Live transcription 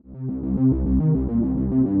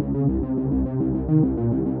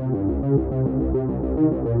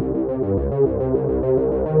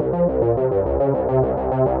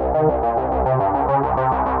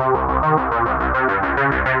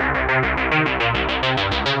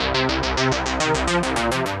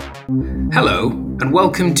Hello, and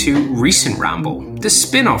welcome to Recent Ramble, the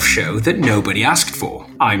spin-off show that nobody asked for.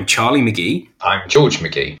 I'm Charlie McGee. I'm George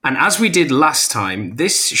McGee. And as we did last time,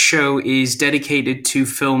 this show is dedicated to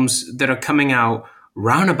films that are coming out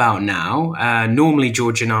round about now. Normally,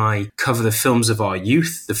 George and I cover the films of our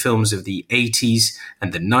youth, the films of the 80s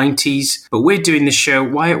and the 90s. But we're doing this show.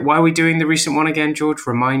 Why are we doing the recent one again, George?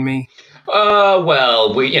 Remind me.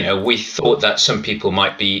 We thought that some people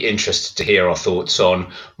might be interested to hear our thoughts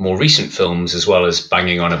on more recent films, as well as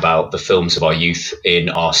banging on about the films of our youth in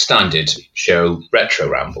our standard show, Retro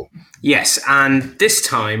Ramble. Yes, and this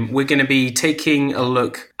time we're going to be taking a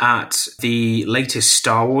look at the latest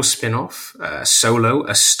Star Wars spin-off, Solo,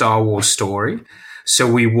 A Star Wars Story. So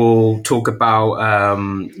we will talk about,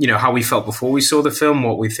 how we felt before we saw the film,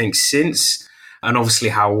 what we think since, and obviously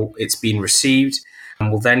how it's been received. And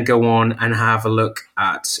we'll then go on and have a look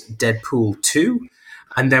at Deadpool 2.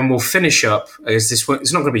 And then we'll finish up, as this one,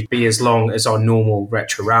 it's not going to be as long as our normal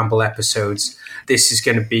Retro Ramble episodes. This is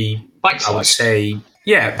going to be, I would say,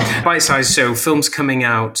 bite-sized. So films coming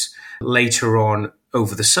out later on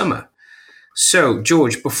over the summer. So,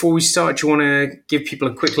 George, before we start, do you want to give people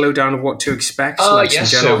a quick lowdown of what to expect?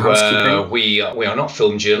 Yes, we are not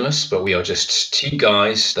film journalists, but we are just two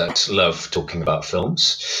guys that love talking about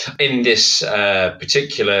films. In this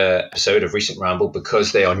particular episode of Recent Ramble,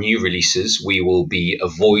 because they are new releases, we will be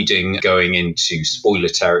avoiding going into spoiler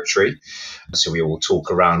territory. So we will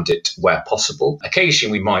talk around it where possible.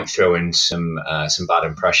 Occasionally, we might throw in some bad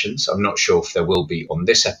impressions. I'm not sure if there will be on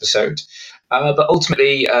this episode. But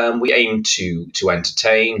ultimately, we aim to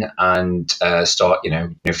entertain and start.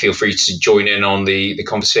 Feel free to join in on the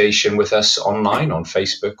conversation with us online on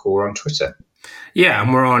Facebook or on Twitter. Yeah,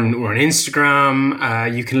 and we're on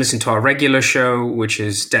Instagram. You can listen to our regular show, which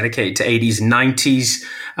is dedicated to 80s and 90s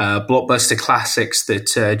blockbuster classics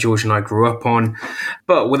that George and I grew up on.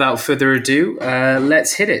 But without further ado,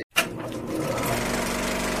 let's hit it.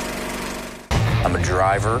 I'm a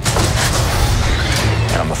driver.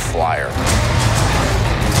 And I'm a flyer.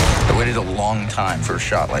 I waited a long time for a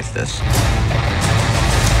shot like this.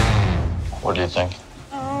 What do you think?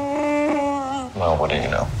 Well, what do you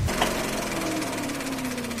know?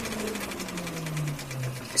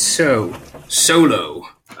 So, Solo,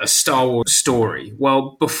 A Star Wars Story.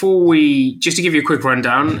 Well, just to give you a quick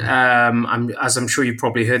rundown, as I'm sure you've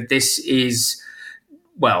probably heard, it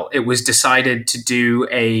was decided to do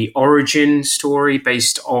a origin story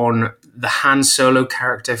based on the Han Solo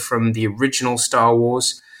character from the original Star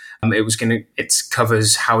Wars. It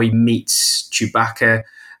covers how he meets Chewbacca,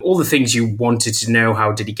 all the things you wanted to know.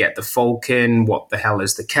 How did he get the Falcon? What the hell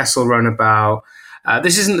is the Kessel Run about?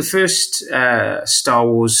 This isn't the first Star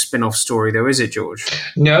Wars spin-off story, though, is it, George?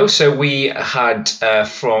 No, so we had,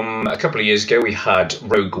 from a couple of years ago, we had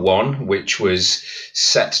Rogue One, which was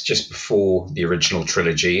set just before the original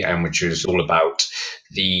trilogy and which was all about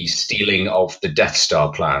the stealing of the Death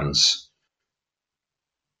Star plans.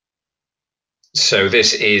 So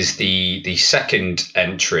this is the second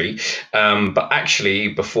entry, but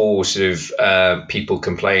actually before people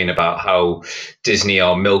complain about how Disney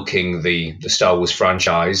are milking the Star Wars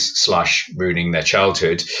franchise / ruining their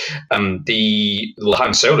childhood, the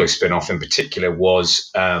Han Solo spin-off in particular was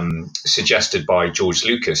suggested by George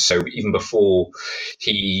Lucas. So even before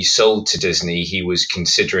he sold to Disney, he was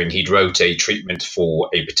considering, he'd wrote a treatment for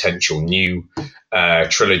a potential new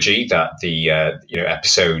trilogy that the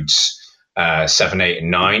episodes 7, 8, and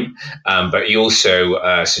 9. But he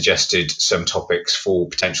also suggested some topics for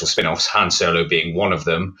potential spin-offs, Han Solo being one of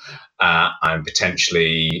them, and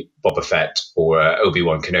potentially Boba Fett or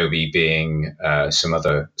Obi-Wan Kenobi being some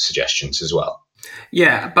other suggestions as well.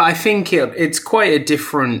 Yeah, but I think it's quite a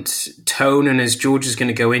different tone. And as George is going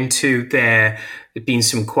to go into, there have been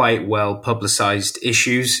some quite well publicized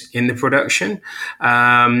issues in the production.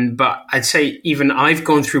 But I'd say even I've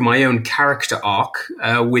gone through my own character arc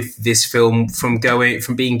with this film, from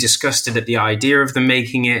being disgusted at the idea of them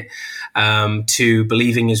making it, to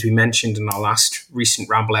believing, as we mentioned in our last Recent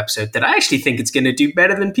Ramble episode, that I actually think it's going to do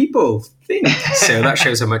better than people think. So that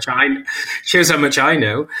shows how much I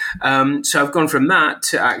know. So I've gone from that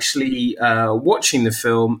to actually watching the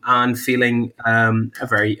film and feeling a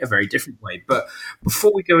very different way. But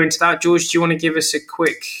before we go into that, George, do you want to give us a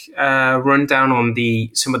quick rundown on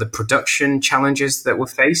some of the production challenges that were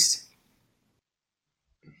faced?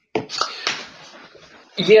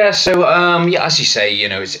 Yeah, so as you say,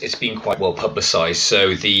 it's been quite well publicized. So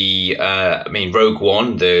Rogue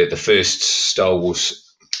One, the first Star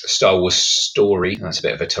Wars Star Wars Story, that's a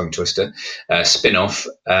bit of a tongue twister, spin-off,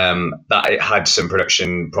 that it had some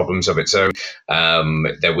production problems of its own.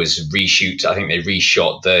 There was reshoots. I think they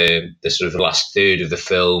reshot the sort of the last third of the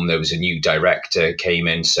film. There was a new director came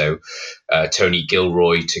in, so Tony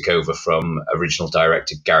Gilroy took over from original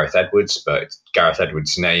director Gareth Edwards, but Gareth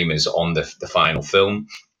Edwards' name is on the final film.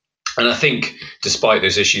 And I think, despite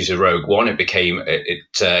those issues of Rogue One, it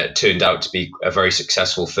turned out to be a very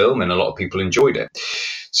successful film, and a lot of people enjoyed it.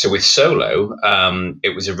 So with Solo,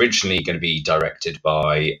 it was originally going to be directed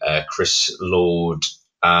by Chris Lord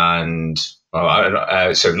and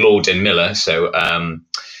Lord and Miller. So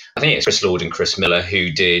I think it's Chris Lord and Chris Miller who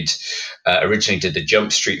originally did the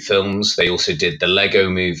Jump Street films. They also did the Lego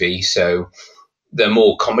Movie. So they're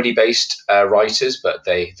more comedy-based writers, but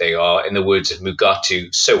they are, in the words of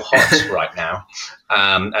Mugatu, so hot right now.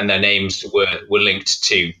 And their names were linked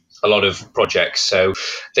to a lot of projects. So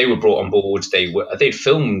they were brought on board. They'd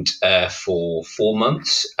filmed for 4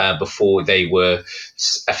 months before they were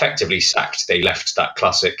effectively sacked. They left that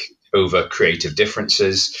classic over creative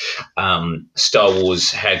differences. Star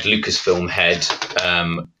Wars head, Lucasfilm head,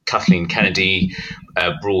 Kathleen Kennedy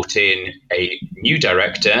brought in a new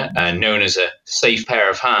director known as a safe pair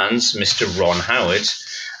of hands, Mr. Ron Howard.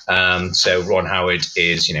 So Ron Howard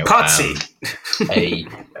is, Potsy.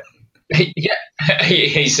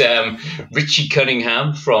 He's Richie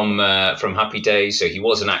Cunningham from Happy Days. So he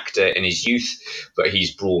was an actor in his youth, but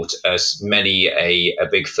he's brought us many a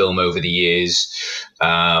big film over the years.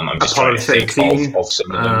 I'm just Apollo trying to 13. think of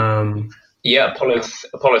some of them. Yeah,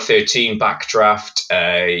 Apollo 13, Backdraft.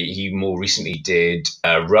 He more recently did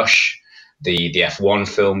Rush, the F1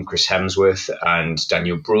 film, Chris Hemsworth and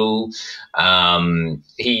Daniel Bruhl.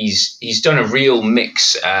 He's done a real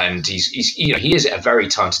mix, and he is a very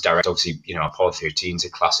talented director. Obviously, Apollo 13 is a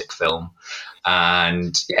classic film,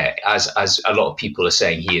 and yeah, as a lot of people are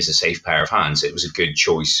saying, he is a safe pair of hands. It was a good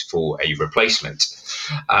choice for a replacement.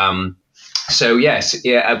 So yes,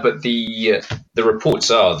 yeah, but the reports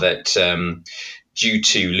are that due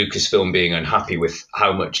to Lucasfilm being unhappy with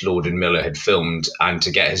how much Lord and Miller had filmed, and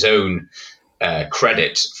to get his own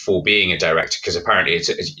credit for being a director, because apparently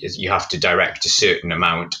you have to direct a certain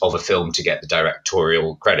amount of a film to get the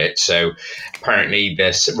directorial credit. So apparently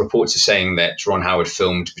there's reports are saying that Ron Howard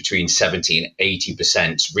filmed between 70 and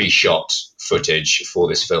 80% reshot footage for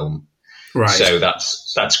this film. Right. So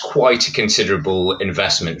that's quite a considerable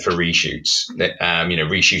investment for reshoots.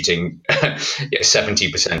 Reshooting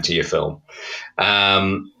 70% of your film.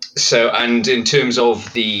 And in terms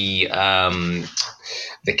of the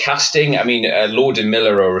casting, Lord and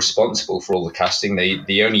Miller are responsible for all the casting.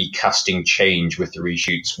 The only casting change with the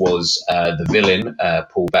reshoots was the villain.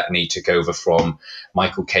 Paul Bettany took over from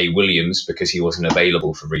Michael K. Williams because he wasn't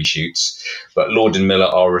available for reshoots. But Lord and Miller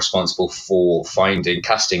are responsible for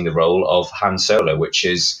casting the role of Han Solo, which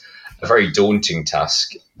is a very daunting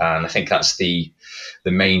task. And I think that's the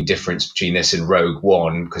main difference between this and Rogue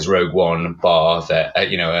One, because Rogue One, bar that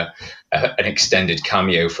an extended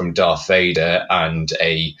cameo from Darth Vader and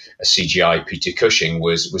a CGI Peter Cushing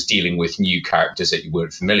was dealing with new characters that you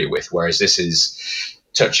weren't familiar with, whereas this is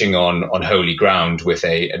touching on holy ground with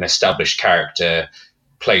an established character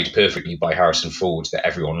played perfectly by Harrison Ford that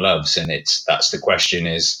everyone loves. And that's the question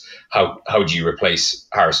is how do you replace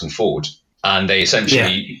Harrison Ford? And they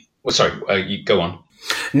essentially you go on.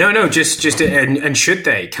 No, just and should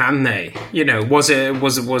they? Can they? Was there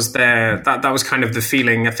that was kind of the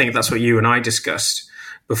feeling. I think that's what you and I discussed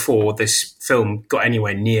before this film got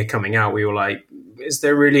anywhere near coming out. We were like, is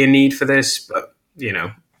there really a need for this? But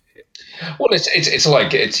Well, it's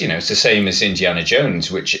like it's the same as Indiana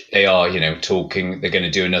Jones, which they are talking they're going to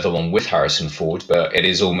do another one with Harrison Ford, but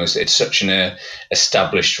it's such an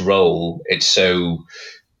established role. It's so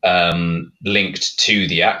linked to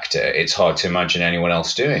the actor, it's hard to imagine anyone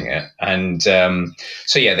else doing it. And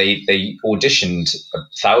they auditioned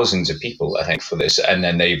thousands of people, I think, for this, and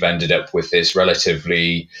then they've ended up with this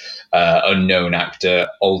relatively unknown actor,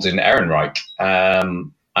 Alden Ehrenreich.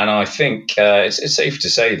 And I think it's safe to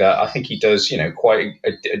say that I think he does quite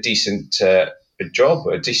a decent job,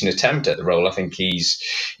 a decent attempt at the role. I think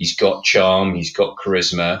he's got charm, he's got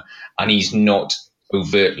charisma, and he's not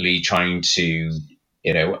overtly trying to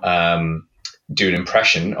do an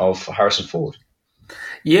impression of Harrison Ford.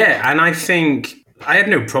 Yeah, and I think I had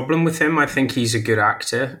no problem with him. I think he's a good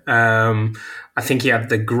actor. I think he had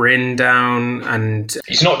the grin down, and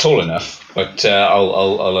he's not tall enough, but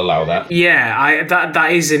I'll allow that. Yeah,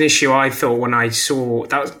 that is an issue. I thought when I saw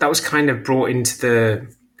that was kind of brought into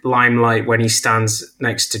limelight when he stands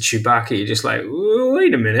next to Chewbacca. You're just like,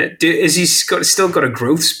 wait a minute, is he still got a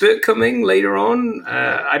growth spurt coming later on?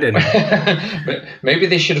 I don't know. Maybe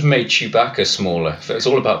they should have made Chewbacca smaller. It's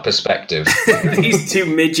all about perspective. These two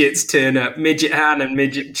midgets turn up, Midget Han and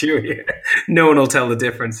Midget Chewie. No one will tell the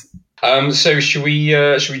difference. So should we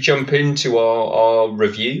jump into our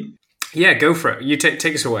review? Yeah, go for it. You take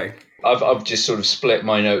us away. I've just sort of split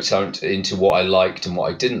my notes out into what I liked and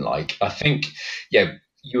what I didn't like. I think,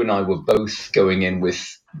 you and I were both going in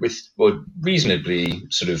with reasonably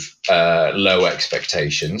sort of low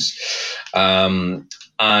expectations, and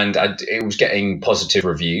it was getting positive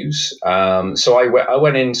reviews. So I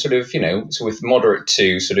went in sort of, so with moderate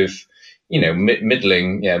to sort of,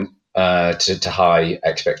 middling, to high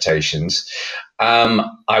expectations.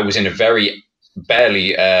 I was in a very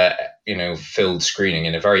barely filled screening,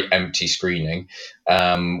 in a very empty screening,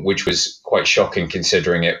 which was quite shocking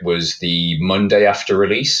considering it was the Monday after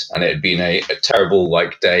release and it had been a terrible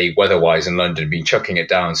day weather-wise in London, been chucking it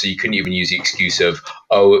down, so you couldn't even use the excuse of,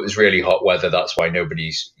 oh, it was really hot weather, that's why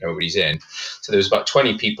nobody's in. So there was about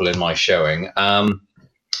 20 people in my showing.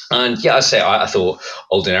 And yeah, I thought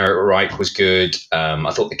Alden Ehrenreich was good.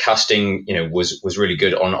 I thought the casting, was really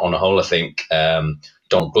good on a whole. I think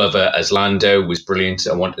Donald Glover as Lando was brilliant.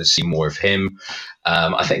 I wanted to see more of him.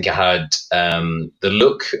 I think it had the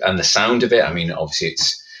look and the sound of it. I mean, obviously,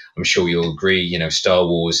 I'm sure you'll agree. Star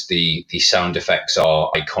Wars, the sound effects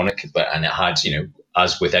are iconic, and it had,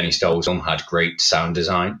 as with any Star Wars film, had great sound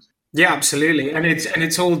design. Yeah, absolutely, and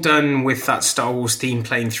it's all done with that Star Wars theme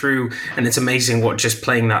playing through, and it's amazing what just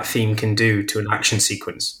playing that theme can do to an action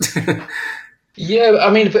sequence. Yeah, I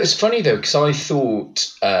mean, but it's funny though, because I thought,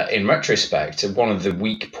 in retrospect, one of the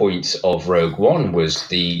weak points of Rogue One was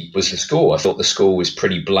the score. I thought the score was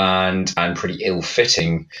pretty bland and pretty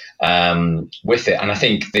ill-fitting with it, and I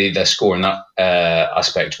think the score in that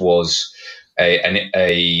aspect was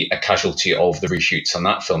a casualty of the reshoots on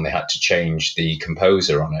that film. They had to change the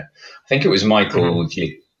composer on it. I think it was Michael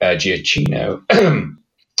Giacchino.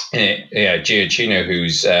 Giacchino,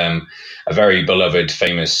 who's a very beloved,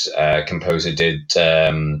 famous composer,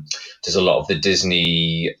 does a lot of the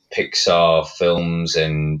Disney Pixar films,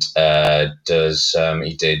 and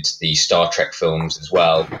he did the Star Trek films as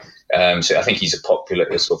well. So I think he's a popular,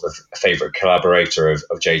 sort of a favorite collaborator of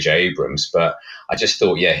J.J. Abrams. But I just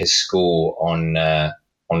thought, his score on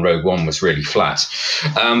Rogue One was really flat.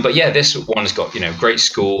 But yeah, this one's got, great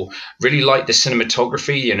score. Really like the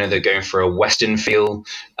cinematography. They're going for a Western feel.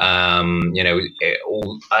 All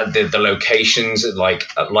the locations, like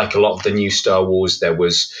a lot of the new Star Wars, there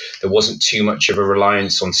wasn't too much of a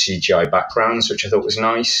reliance on CGI backgrounds, which I thought was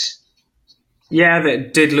nice. Yeah,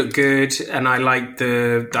 that did look good, and I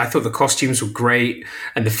thought the costumes were great,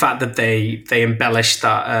 and the fact that they embellished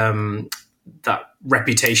that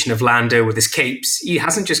reputation of Lando with his capes. He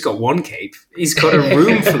hasn't just got one cape; he's got a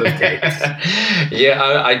room full of capes.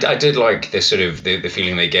 Yeah, I did like the sort of the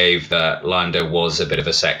feeling they gave that Lando was a bit of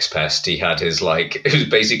a sex pest. He had his it was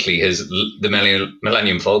basically the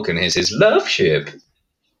Millennium Falcon is his love ship.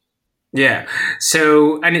 Yeah.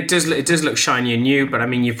 So, and it does look shiny and new, but I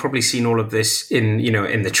mean, you've probably seen all of this in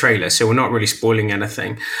the trailer, so we're not really spoiling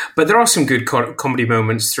anything. But there are some good comedy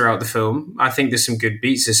moments throughout the film. I think there's some good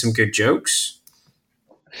beats, there's some good jokes.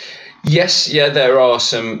 Yes, yeah, there are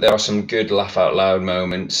some good laugh out loud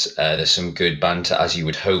moments. There's some good banter, as you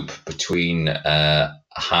would hope, between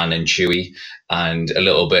Han and Chewie, and a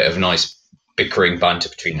little bit of nice bickering banter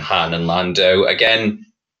between Han and Lando. Again,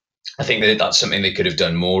 I think that's something they could have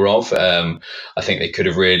done more of. I think they could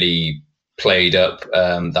have really played up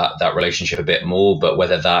that relationship a bit more, but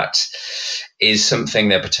whether that is something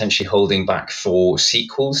they're potentially holding back for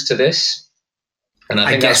sequels to this, and I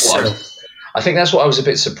think that's what I was a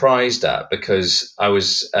bit surprised at, because I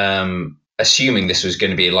was assuming this was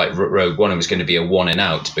going to be like Rogue One and was going to be a one and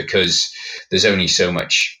out, because there's only so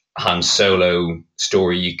much Han Solo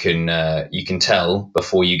story you can tell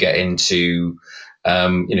before you get into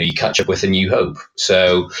you catch up with A New Hope.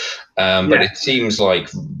 So, but it seems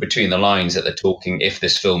like between the lines that they're talking, if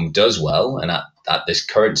this film does well, and at this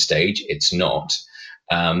current stage, it's not,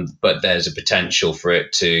 but there's a potential for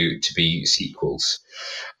it to be sequels.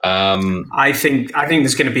 I think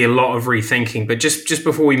there's going to be a lot of rethinking, but just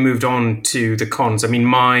before we moved on to the cons, I mean,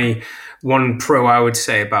 my one pro I would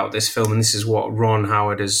say about this film, and this is what Ron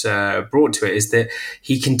Howard has brought to it, is that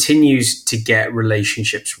he continues to get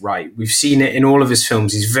relationships right. We've seen it in all of his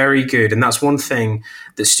films. He's very good. And that's one thing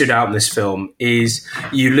that stood out in this film, is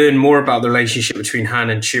you learn more about the relationship between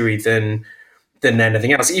Han and Chewie than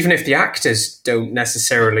anything else, even if the actors don't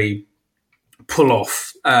necessarily pull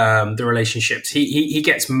off the relationships. He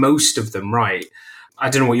gets most of them right. I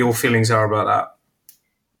don't know what your feelings are about that.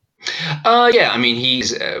 Yeah, I mean,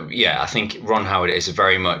 I think Ron Howard is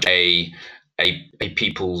very much a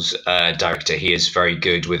people's director. He is very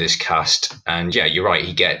good with his cast, and yeah, you're right.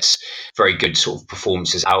 He gets very good sort of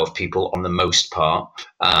performances out of people on the most part.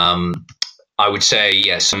 I would say,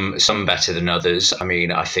 yeah, some better than others. I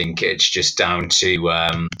mean, I think it's just down to.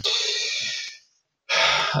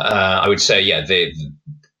 I would say, yeah,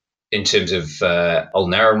 in terms of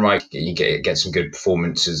Alden Ehrenreich, you get some good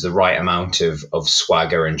performances, the right amount of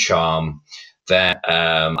swagger and charm there.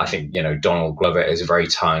 I think, Donald Glover is a very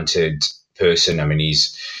talented person. I mean,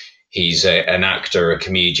 he's an actor, a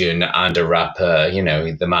comedian, and a rapper.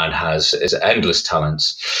 The man has endless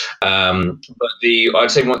talents. But I'd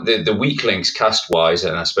say the weak links cast wise,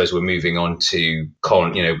 and I suppose we're moving on to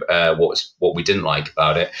Colin. What we didn't like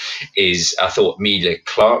about it is I thought Emilia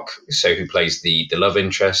Clarke, who plays the love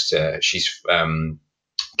interest, she's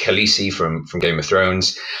Khaleesi from Game of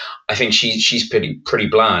Thrones. I think she's pretty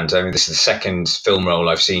bland. I mean, this is the second film role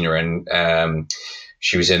I've seen her in.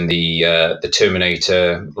 She was in the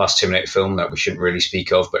last Terminator film that we shouldn't really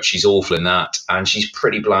speak of, but she's awful in that, and she's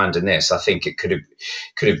pretty bland in this. I think it could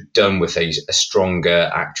have done with a stronger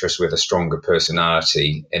actress with a stronger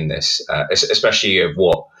personality in this, especially of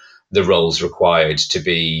what the roles required to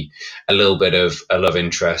be a little bit of a love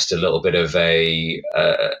interest, a little bit of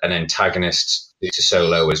an antagonist to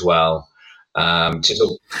Solo as well.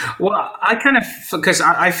 Well, I kind of, because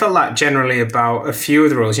I felt that generally about a few of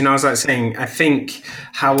the roles. I was like saying, I think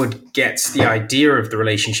Howard gets the idea of the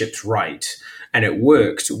relationships right, and it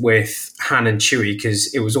worked with Han and Chewie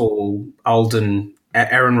because it was all Alden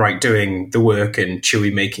Ehrenreich doing the work and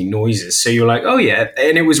Chewie making noises. So you're like, oh yeah,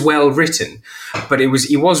 and it was well written, but he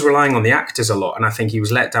was relying on the actors a lot, and I think he was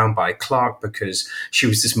let down by Clarke because she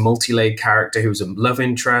was this multi-layered character who was a love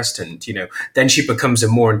interest, and then she becomes a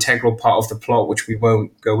more integral part of the plot, which we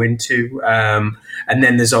won't go into. And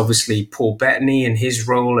then there's obviously Paul Bettany and his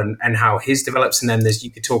role and how his develops, and then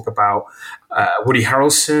you could talk about Woody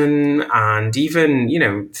Harrelson and even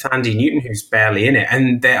Thandie Newton, who's barely in it,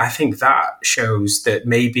 and I think that shows that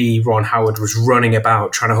maybe Ron Howard was running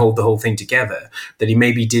about trying to hold the whole thing together, that he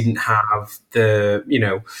maybe didn't have the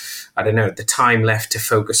the time left to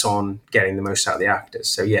focus on getting the most out of the actors.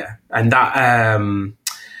 So yeah, and that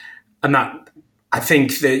I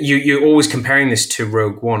think that you're always comparing this to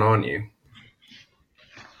Rogue One, aren't you?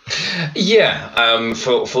 Yeah,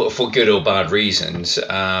 for good or bad reasons.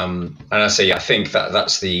 And I say, I think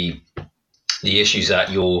that's the issues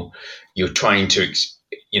that you're trying to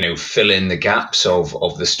fill in the gaps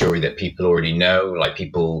of the story that people already know, like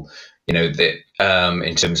people that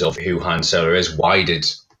in terms of who Han Solo is. Why did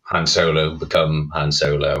Han Solo become Han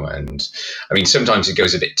Solo? And I mean, sometimes it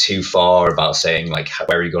goes a bit too far about saying like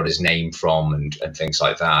where he got his name from and things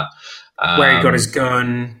like that. Where he got his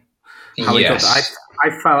gun. How yes. he got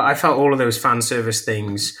I felt all of those fan service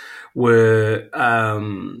things were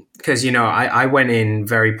because I went in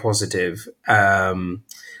very positive. As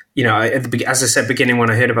I said, beginning when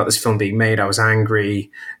I heard about this film being made, I was angry.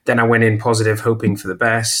 Then I went in positive, hoping for the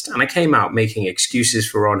best, and I came out making excuses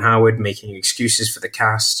for Ron Howard, making excuses for the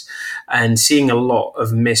cast, and seeing a lot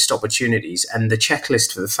of missed opportunities. And the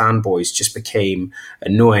checklist for the fanboys just became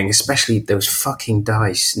annoying, especially those fucking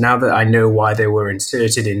dice. Now that I know why they were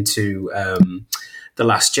inserted into The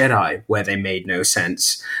Last Jedi, where they made no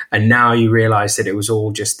sense, and now you realize that it was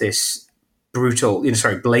all just this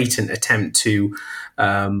blatant attempt to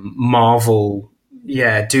Marvel,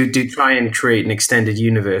 try and create an extended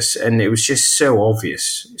universe, and it was just so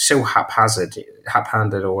obvious, so haphazard,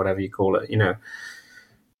 or whatever you call it,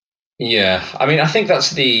 Yeah, I mean, I think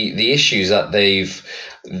that's the issues that there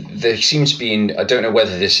seems to be. I don't know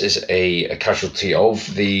whether this is a casualty of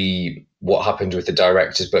what happened with the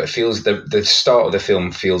directors, but it feels the start of the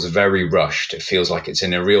film feels very rushed. It feels like it's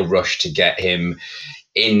in a real rush to get him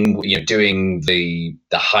in, doing the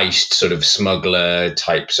heist sort of smuggler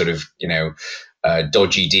type sort of,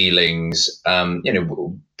 dodgy dealings,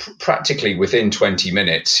 practically within 20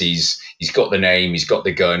 minutes, he's got the name, he's got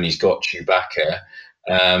the gun, he's got Chewbacca,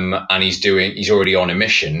 and he's already on a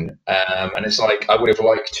mission. And it's like, I would have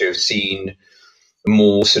liked to have seen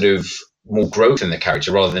more growth in the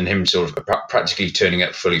character rather than him sort of practically turning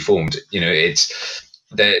up fully formed. It's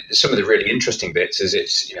some of the really interesting bits is it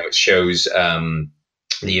shows,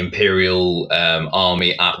 the Imperial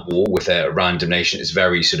army at war with a random nation. It's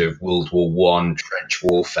very sort of World War I trench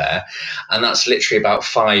warfare, and that's literally about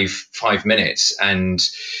five minutes. And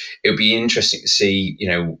it would be interesting to see,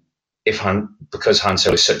 because Han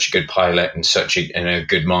Solo is such a good pilot and such a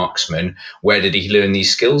good marksman, where did he learn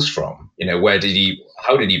these skills from?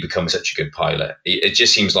 how did he become such a good pilot? It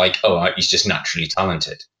just seems like, he's just naturally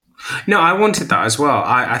talented. No, I wanted that as well.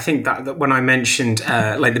 I think that when I mentioned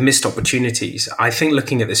like the missed opportunities, I think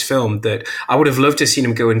looking at this film that I would have loved to have seen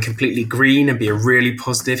him go in completely green and be a really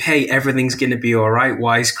positive, hey, everything's going to be all right,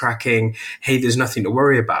 wisecracking, hey, there's nothing to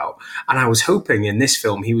worry about. And I was hoping in this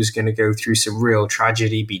film he was going to go through some real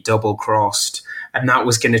tragedy, be double-crossed, and that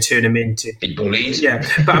was going to turn him into... Be bullied. Yeah,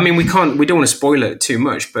 but I mean, we don't want to spoil it too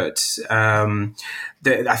much, but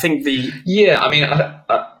I think the... Yeah, I mean...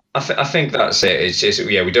 I think that's it. It's just,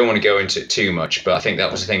 we don't want to go into it too much, but I think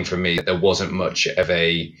that was the thing for me. There wasn't much of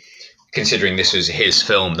considering this was his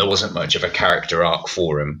film, there wasn't much of a character arc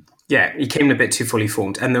for him. Yeah, he came a bit too fully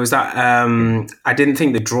formed. And there was that, I didn't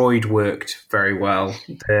think the droid worked very well.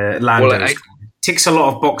 The Lando ticks a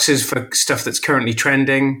lot of boxes for stuff that's currently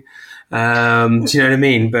trending. Do you know what I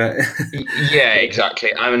mean? But yeah,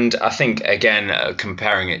 exactly. And I think again,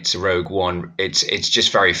 comparing it to Rogue One, it's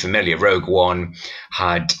just very familiar. Rogue One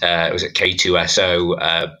had was it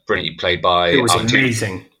K2SO, brilliantly played by. It was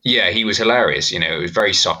amazing. Yeah, he was hilarious. It was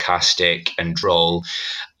very sarcastic and droll,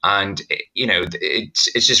 and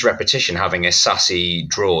it's just repetition having a sassy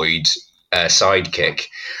droid sidekick.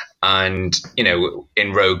 And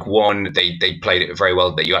in Rogue One, they played it very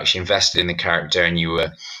well. That you actually invested in the character, and you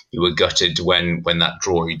were gutted when that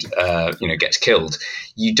droid gets killed.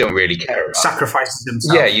 You don't really care about sacrifices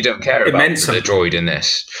himself. Yeah, you don't care about the droid in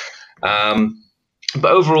this.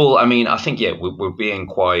 But overall, I mean, I think we're being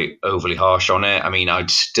quite overly harsh on it. I mean,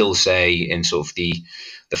 I'd still say in sort of the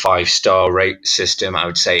 5-star rate system, I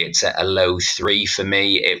would say it's at a low 3 for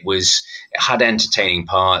me. It had entertaining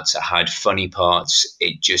parts, it had funny parts.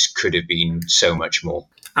 It just could have been so much more.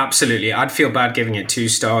 Absolutely. I'd feel bad giving it 2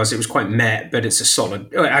 stars. It was quite meh, but it's a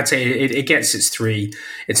solid. I'd say it gets its 3.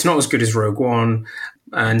 It's not as good as Rogue One.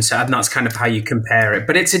 And that's kind of how you compare it.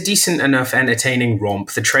 But it's a decent enough, entertaining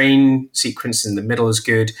romp. The train sequence in the middle is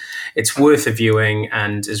good. It's worth a viewing.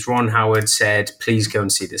 And as Ron Howard said, please go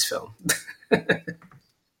and see this film.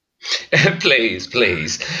 Please.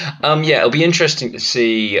 It'll be interesting to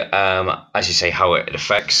see, as you say, how it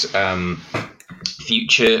affects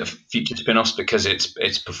future spin-offs, because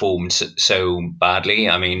it's performed so badly.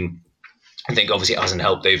 I mean, I think obviously it hasn't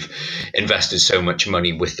helped. They've invested so much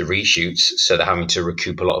money with the reshoots, so they're having to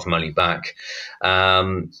recoup a lot of money back.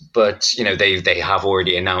 But they have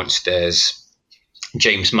already announced there's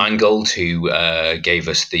James Mangold, who gave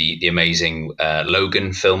us the amazing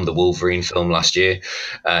Logan film, the Wolverine film last year.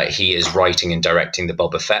 He is writing and directing the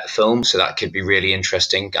Boba Fett film, so that could be really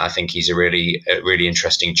interesting. I think he's a really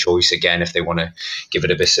interesting choice, again, if they want to give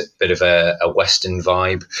it a bit of a Western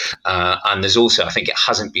vibe. And there's also, I think it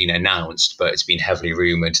hasn't been announced, but it's been heavily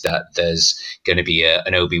rumoured that there's going to be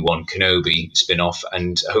an Obi-Wan Kenobi spin-off,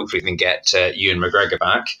 and hopefully we can get Ewan McGregor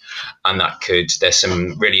back. And there's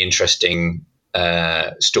some really interesting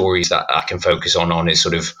stories that I can focus on his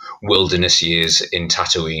sort of wilderness years in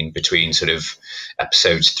Tatooine between sort of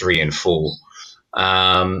episodes 3 and 4.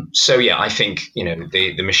 I think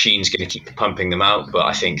the machine's going to keep pumping them out, but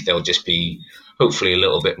I think they'll just be hopefully a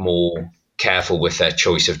little bit more careful with their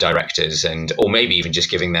choice of directors, or maybe even just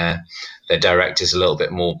giving their directors a little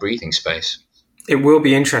bit more breathing space. It will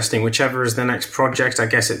be interesting, whichever is the next project. I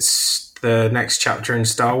guess it's the next chapter in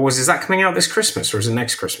Star Wars. Is that coming out this Christmas, or is it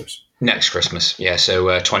next Christmas? Next Christmas, yeah. So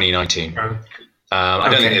 2019. I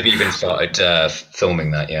don't think they've even started filming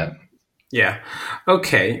that yet. Yeah.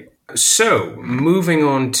 Okay. So moving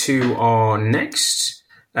on to our next,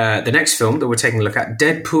 the next film that we're taking a look at,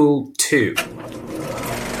 Deadpool 2.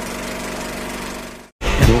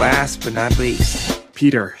 And last but not least,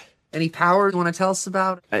 Peter. Any power you want to tell us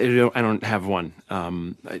about? I don't have one.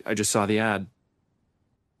 I just saw the ad.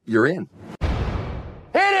 You're in.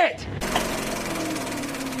 Hit it!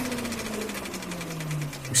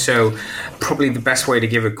 So probably the best way to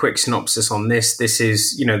give a quick synopsis on this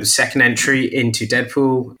is, the second entry into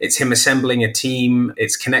Deadpool. It's him assembling a team.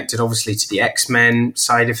 It's connected obviously to the X-Men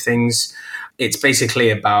side of things. It's basically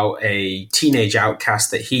about a teenage outcast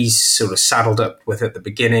that he's sort of saddled up with at the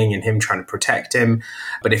beginning and him trying to protect him.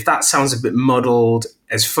 But if that sounds a bit muddled,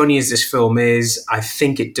 as funny as this film is, I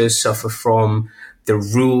think it does suffer from the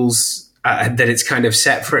rules that it's kind of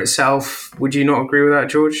set for itself. Would you not agree with that,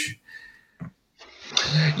 George?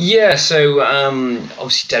 Yeah, so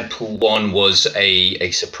obviously Deadpool 1 was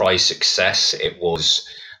a surprise success. It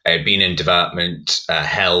had been in development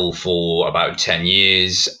hell for about 10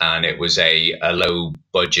 years, and it was a low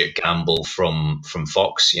budget gamble from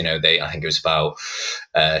Fox. I think it was about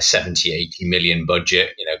 70-80 million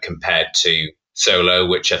budget, compared to Solo,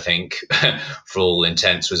 which I think for all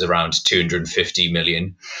intents was around 250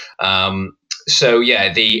 million. So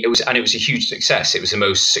yeah, it was a huge success. It was the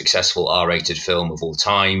most successful R-rated film of all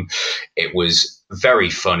time. It was very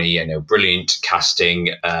funny, brilliant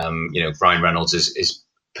casting. Ryan Reynolds is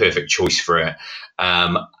perfect choice for it.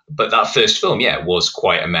 But that first film, was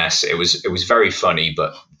quite a mess. It was very funny,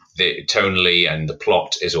 but tonally and the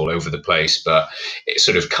plot is all over the place. But it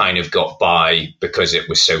sort of kind of got by because it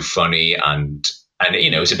was so funny and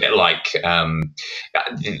it's a bit like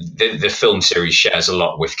the film series shares a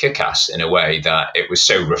lot with Kick-Ass in a way that it was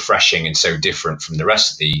so refreshing and so different from the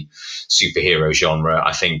rest of the superhero genre.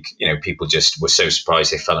 I think people just were so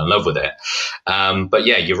surprised they fell in love with it. But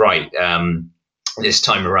yeah, you're right. This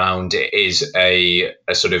time around, it is a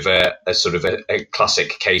sort of a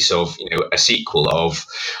classic case of a sequel of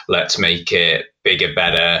let's make it bigger,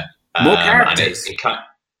 better, more characters.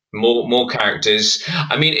 More characters.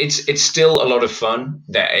 I mean, it's still a lot of fun.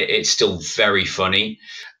 It's still very funny.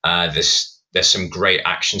 There's some great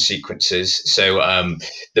action sequences. So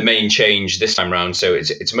the main change this time around, so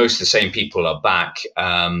it's most of the same people are back,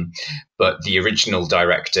 but the original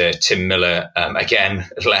director Tim Miller again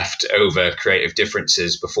left over creative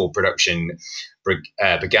differences before production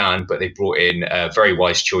began. But they brought in a very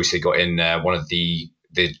wise choice. They got in one of the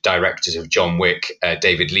directors of John Wick,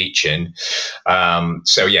 David Leitch.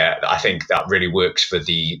 So yeah, I think that really works for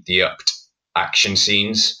the upped action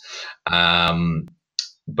scenes.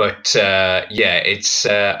 But it's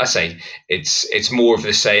I say it's more of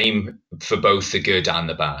the same for both the good and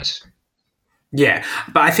the bad. Yeah,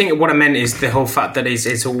 but I think what I meant is the whole fact that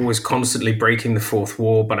it's always constantly breaking the fourth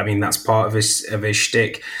wall. But I mean, that's part of his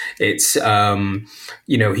shtick. It's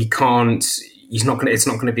he can't. He's not going to. It's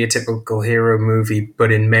not going to be a typical hero movie,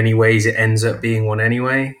 but in many ways, it ends up being one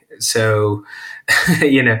anyway. So,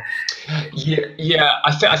 Yeah.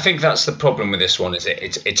 I think that's the problem with this one. Is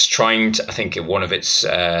it's trying to. I think one of its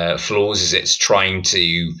flaws is it's trying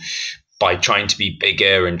to. By trying to be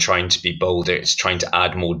bigger and trying to be bolder, it's trying to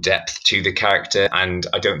add more depth to the character. And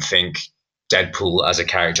I don't think Deadpool as a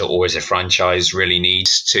character or as a franchise really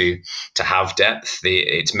needs to have depth.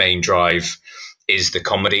 Its main drive is the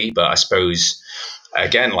comedy. But I suppose,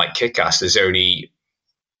 again, like Kick-Ass, there's only...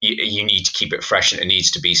 You need to keep it fresh and it needs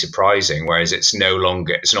to be surprising, whereas it's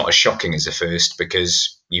not as shocking as the first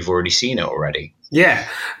because you've already seen it already. Yeah,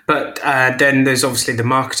 but then there's obviously the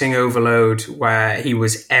marketing overload where he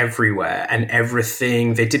was everywhere and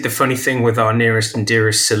everything. They did the funny thing with our nearest and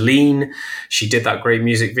dearest Celine. She did that great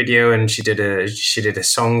music video and she did a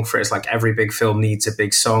song for it. It's like every big film needs a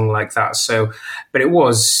big song like that. So, but it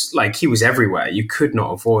was like he was everywhere. You could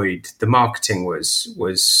not avoid. The marketing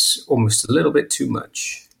was almost a little bit too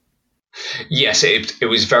much. Yes, it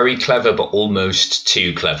was very clever, but almost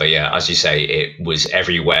too clever. Yeah, as you say, it was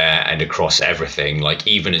everywhere and across everything. Like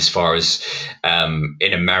even as far as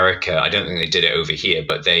in America, I don't think they did it over here,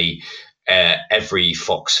 but they every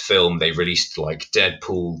Fox film they released like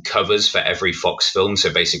Deadpool covers for every Fox film.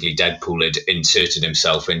 So basically, Deadpool had inserted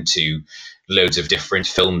himself into loads of different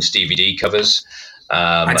films DVD covers.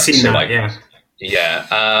 I'd seen that. Yeah. Yeah,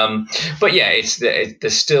 but yeah,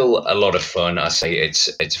 there's still a lot of fun. I say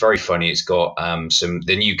it's very funny. It's got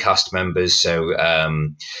the new cast members. So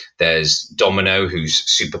there's Domino, whose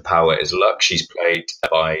superpower is luck. She's played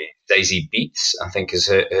by Daisy Beats, I think is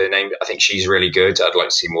her name. I think she's really good. I'd like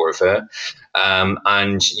to see more of her.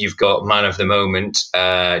 And you've got man of the moment,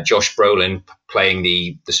 Josh Brolin, playing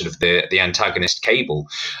the sort of the antagonist Cable.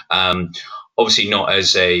 Obviously not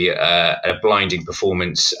as a blinding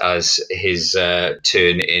performance as his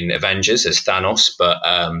turn in Avengers as Thanos, but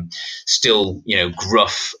still, a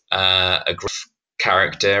gruff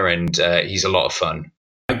character, and he's a lot of fun.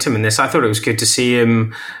 I liked him in this. I thought it was good to see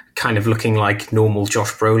him kind of looking like normal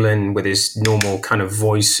Josh Brolin with his normal kind of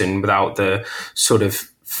voice and without the sort of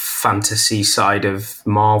fantasy side of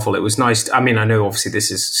Marvel. It was nice. I mean, I know obviously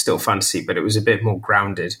this is still fantasy, but it was a bit more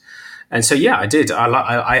grounded. And so, yeah, I did.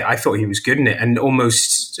 I thought he was good in it. And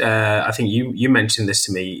almost, I think you mentioned this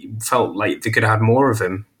to me, felt like they could have had more of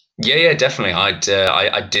him. Yeah, definitely. I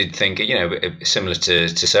did think, similar to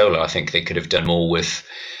Solo, I think they could have done more with,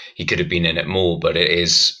 he could have been in it more, but it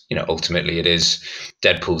is, ultimately it is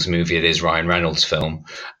Deadpool's movie. It is Ryan Reynolds' film.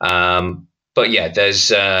 But yeah,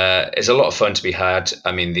 there's a lot of fun to be had.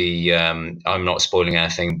 I mean, I'm not spoiling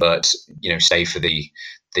anything, but, stay for the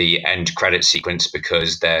end credit sequence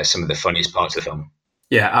because they're some of the funniest parts of the film.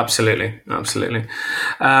 Yeah, absolutely.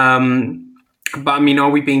 But I mean, are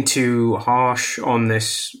we being too harsh on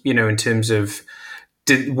this, in terms of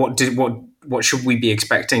what should we be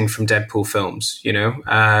expecting from Deadpool films,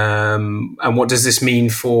 and what does this mean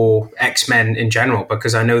for X-Men in general?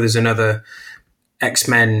 Because I know there's another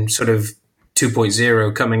X-Men sort of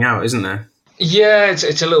 2.0 coming out, isn't there? Yeah, it's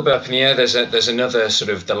a little bit up in the air. There's another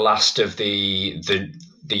sort of the last of the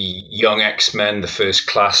young X-Men, the first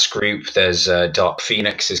class group. There's Dark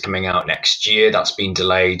Phoenix is coming out next year. That's been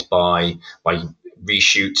delayed by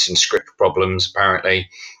reshoots and script problems apparently.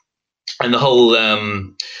 And the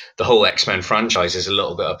whole X-Men franchise is a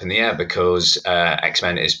little bit up in the air because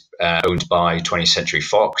X-Men is owned by 20th Century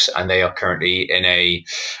Fox, and they are currently in a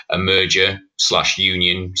merger /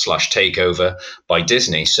 union / takeover by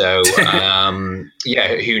Disney. So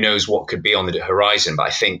yeah, who knows what could be on the horizon? But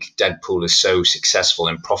I think Deadpool is so successful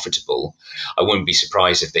and profitable, I wouldn't be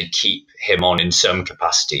surprised if they keep him on in some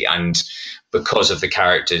capacity. And because of the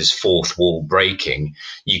character's fourth wall breaking,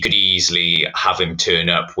 you could easily have him turn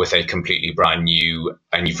up with a completely brand new,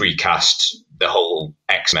 and you've recast the whole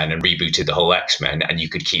X-Men and rebooted the whole X-Men, and you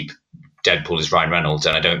could keep Deadpool as Ryan Reynolds,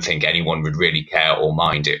 and I don't think anyone would really care or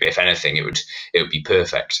mind. If anything, it would be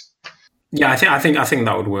perfect. Yeah, I think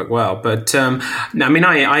that would work well. But I mean,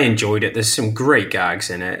 I enjoyed it. There's some great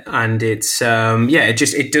gags in it, and it's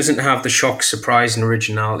it doesn't have the shock, surprise, and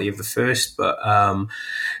originality of the first. But on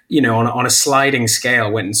a sliding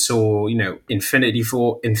scale, went and saw Infinity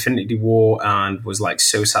War, and was like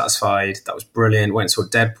so satisfied. That was brilliant. Went and saw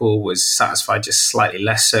Deadpool, was satisfied, just slightly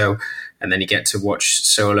less so. And then you get to watch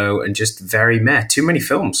Solo, and just very meh. Too many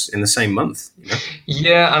films in the same month.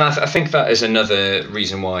 Yeah, and I think that is another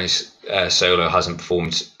reason why Solo hasn't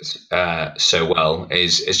performed so well.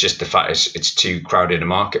 Is just the fact it's too crowded a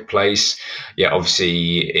marketplace. Yeah,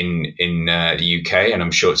 obviously in the UK, and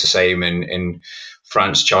I'm sure it's the same in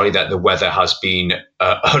France, Charlie, that the weather has been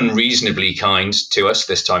unreasonably kind to us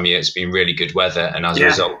this time of year. It's been really good weather, and as a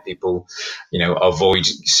result, people, avoid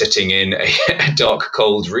sitting in a dark,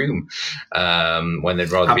 cold room when they'd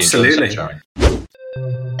rather be enjoying sunshine.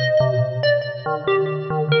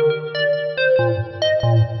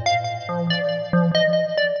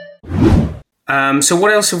 So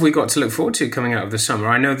what else have we got to look forward to coming out of the summer?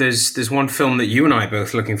 I know there's one film that you and I are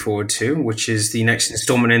both looking forward to, which is the next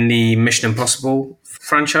installment in the Mission Impossible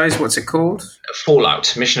franchise. What's it called?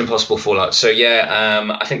 Fallout, Mission Impossible Fallout. So yeah,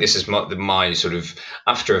 I think this is my sort of,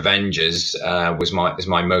 after Avengers is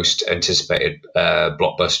my most anticipated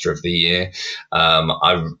blockbuster of the year.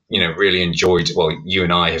 I really enjoyed. Well, you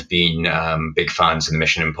and I have been big fans of the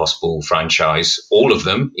Mission Impossible franchise, all of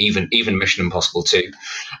them, even Mission Impossible 2.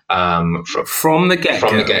 From the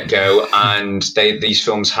get-go, and these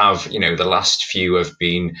films have, the last few have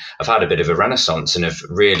had a bit of a renaissance and have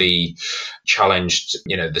really challenged,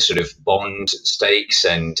 the sort of Bond stakes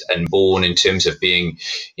and Bourne in terms of being,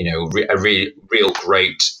 a real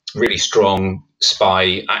great, really strong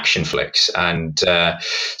spy action flicks. And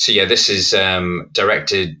so yeah, this is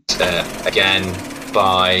directed again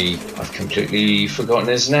by, I've completely forgotten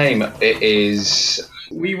his name. It is.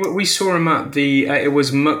 We saw him at the. It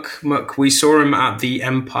was Muck. We saw him at the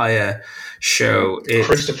Empire show.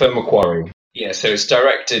 Christopher McQuarrie. Yeah, so it's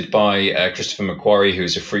directed by Christopher McQuarrie,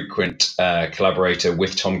 who's a frequent collaborator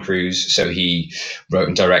with Tom Cruise. So he wrote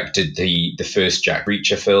and directed the first Jack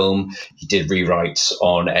Reacher film. He did rewrites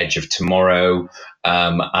on Edge of Tomorrow,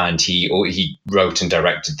 and he wrote and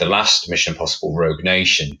directed the last Mission Impossible: Rogue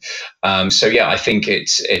Nation. So yeah, I think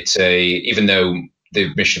it's even though the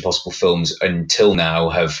Mission Impossible films until now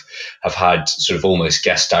have had sort of almost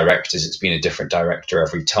guest directors. It's been a different director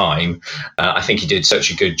every time. I think he did such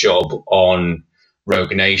a good job on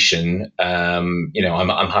Rogue Nation. I'm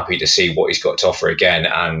happy to see what he's got to offer again.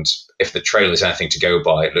 And if the trailer's anything to go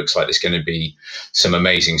by, it looks like there's going to be some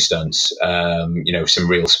amazing stunts, some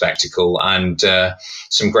real spectacle, and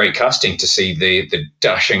some great casting to see the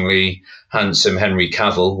dashingly handsome Henry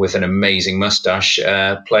Cavill with an amazing mustache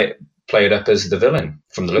played up as the villain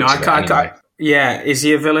from the looks of it. Anyway. Yeah, is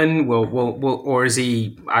he a villain? Well, or is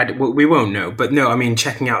he? We won't know. But no, I mean,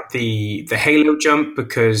 checking out the Halo jump,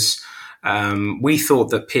 because we thought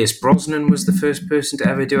that Pierce Brosnan was the first person to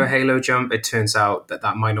ever do a Halo jump. It turns out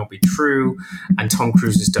that might not be true, and Tom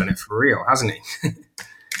Cruise has done it for real, hasn't he?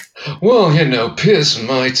 Well, Pierce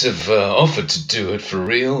might have offered to do it for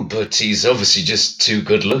real, but he's obviously just too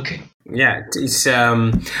good looking. Yeah, it's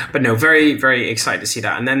but no, very, very excited to see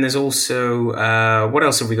that. And then there's also what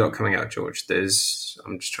else have we got coming out, George?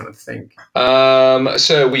 I'm just trying to think.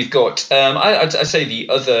 So we've got I'd say the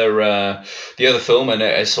other film, and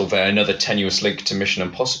it's sort of another tenuous link to Mission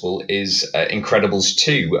Impossible, is Incredibles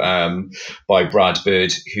 2 by Brad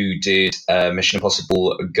Bird, who did Mission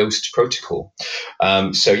Impossible: Ghost Protocol.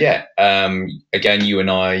 So yeah, again, you and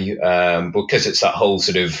I, because it's that whole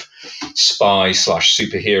sort of spy /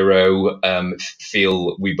 superhero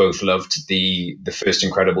feel, we both loved the first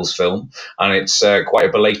Incredibles film, and it's quite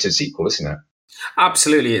a belated sequel, isn't it?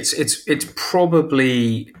 Absolutely, it's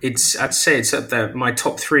probably I'd say it's at my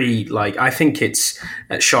top three. Like I think it's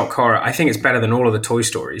at shock horror. I think it's better than all of the Toy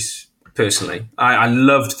Stories. Personally, I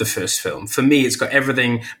loved the first film. For me, it's got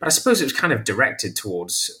everything, but I suppose it was kind of directed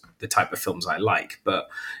towards the type of films I like. But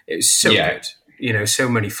it was so good. You know, so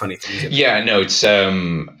many funny things. Yeah, no, it's. I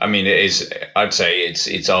mean, it is. I'd say it's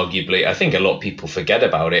arguably. I think a lot of people forget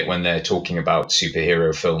about it when they're talking about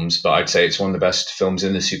superhero films, but I'd say it's one of the best films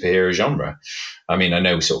in the superhero genre. I mean, I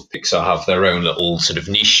know sort of Pixar have their own little sort of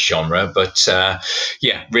niche genre, but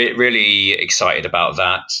really excited about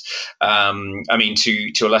that. I mean,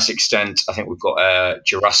 to a less extent, I think we've got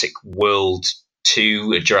Jurassic World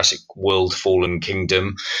 2, Jurassic World Fallen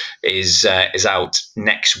Kingdom is out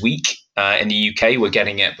next week. In the UK, we're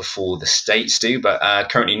getting it before the States do, but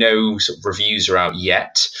currently no sort of reviews are out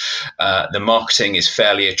yet. The marketing is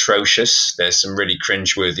fairly atrocious. There's some really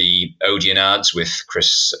cringeworthy Odeon ads with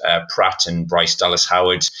Chris Pratt and Bryce Dallas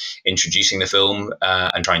Howard introducing the film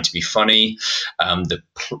and trying to be funny.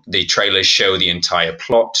 The trailers show the entire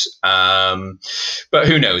plot, but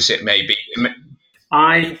who knows? It may be.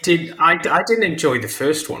 I didn't enjoy the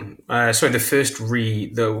first one. What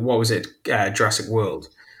was it? Jurassic World.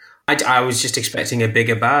 I was just expecting a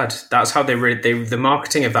bigger bad. That's how the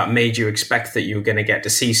marketing of that made you expect that you were going to get to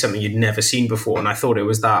see something you'd never seen before. And I thought it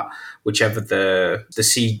was that, whichever the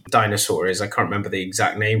sea dinosaur is, I can't remember the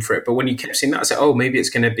exact name for it. But when you kept seeing that, I said, oh, maybe it's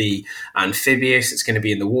going to be amphibious. It's going to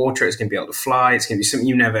be in the water. It's going to be able to fly. It's going to be something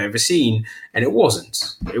you've never ever seen. And it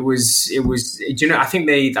wasn't. It was, I think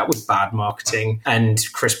that was bad marketing, and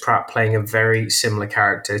Chris Pratt playing a very similar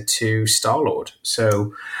character to Star-Lord.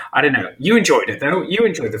 So I don't know. You enjoyed it though. You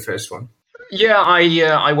enjoyed the first one. Yeah,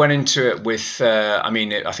 I went into it with. I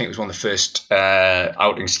think it was one of the first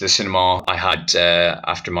outings to the cinema I had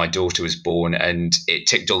after my daughter was born, and it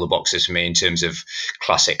ticked all the boxes for me in terms of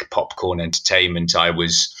classic popcorn entertainment. I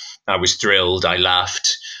was thrilled. I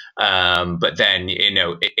laughed. But then,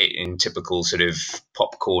 in typical sort of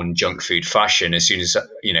popcorn junk food fashion, as soon as,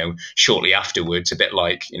 shortly afterwards, a bit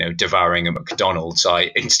like, devouring a McDonald's,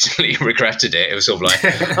 I instantly regretted it. It was sort of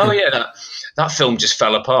like, oh yeah, that film just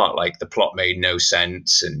fell apart. Like the plot made no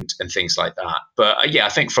sense and things like that. But I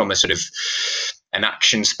think from a sort of an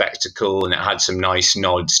action spectacle, and it had some nice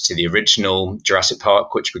nods to the original Jurassic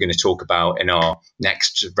Park, which we're going to talk about in our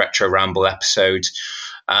next Retro Ramble episode.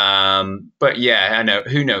 But yeah, I know,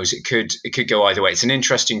 who knows? It could go either way. It's an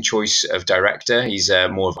interesting choice of director. He's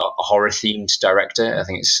more of a horror themed director. I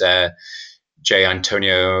think it's J.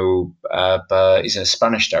 Antonio, he's a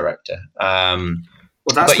Spanish director.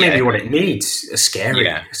 Well, that's maybe what it needs, a scary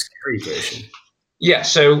version. Yeah,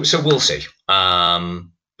 so we'll see.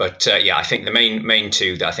 But I think the main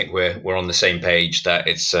two that I think we're on the same page, that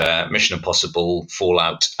it's Mission Impossible,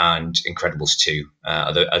 Fallout, and Incredibles 2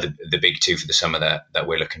 are the big two for the summer that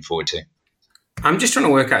we're looking forward to. I'm just trying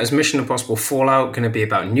to work out, is Mission Impossible Fallout going to be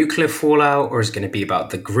about nuclear fallout, or is it going to be about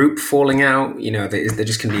the group falling out? Is there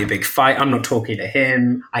just going to be a big fight? I'm not talking to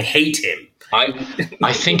him. I hate him.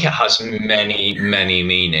 I think it has many, many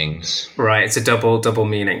meanings. Right, it's a double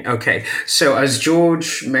meaning. Okay, so as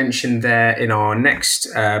George mentioned there, in our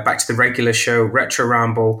next back to the regular show, Retro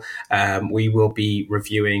Ramble, we will be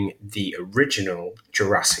reviewing the original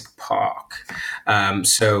Jurassic Park.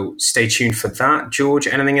 So stay tuned for that. George,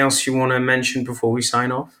 anything else you want to mention before we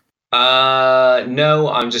sign off? No,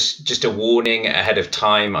 I'm just a warning ahead of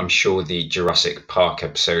time. I'm sure the Jurassic Park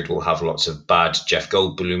episode will have lots of bad Jeff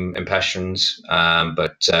Goldblum impressions,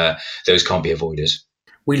 but those can't be avoided.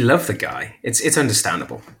 We love the guy. It's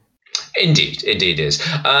understandable. Indeed is.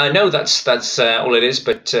 No, that's all it is.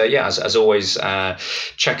 But as always,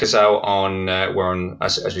 check us out on. We're on,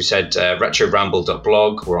 as we said,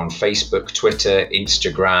 retroramble.blog. We're on Facebook, Twitter,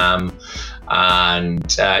 Instagram.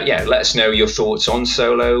 And let us know your thoughts on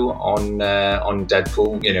Solo, on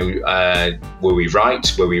Deadpool. Were we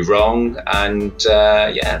right? Were we wrong? And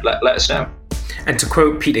let us know. And to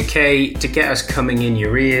quote Peter Kay, to get us coming in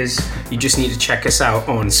your ears, you just need to check us out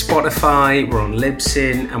on Spotify, we're on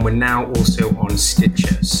Libsyn, and we're now also on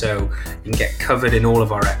Stitcher. So you can get covered in all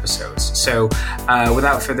of our episodes. So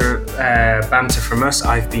without further banter from us,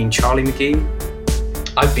 I've been Charlie McGee.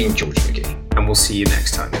 I've been George McGee. And we'll see you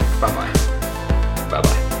next time. Bye-bye.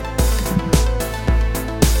 Bye-bye.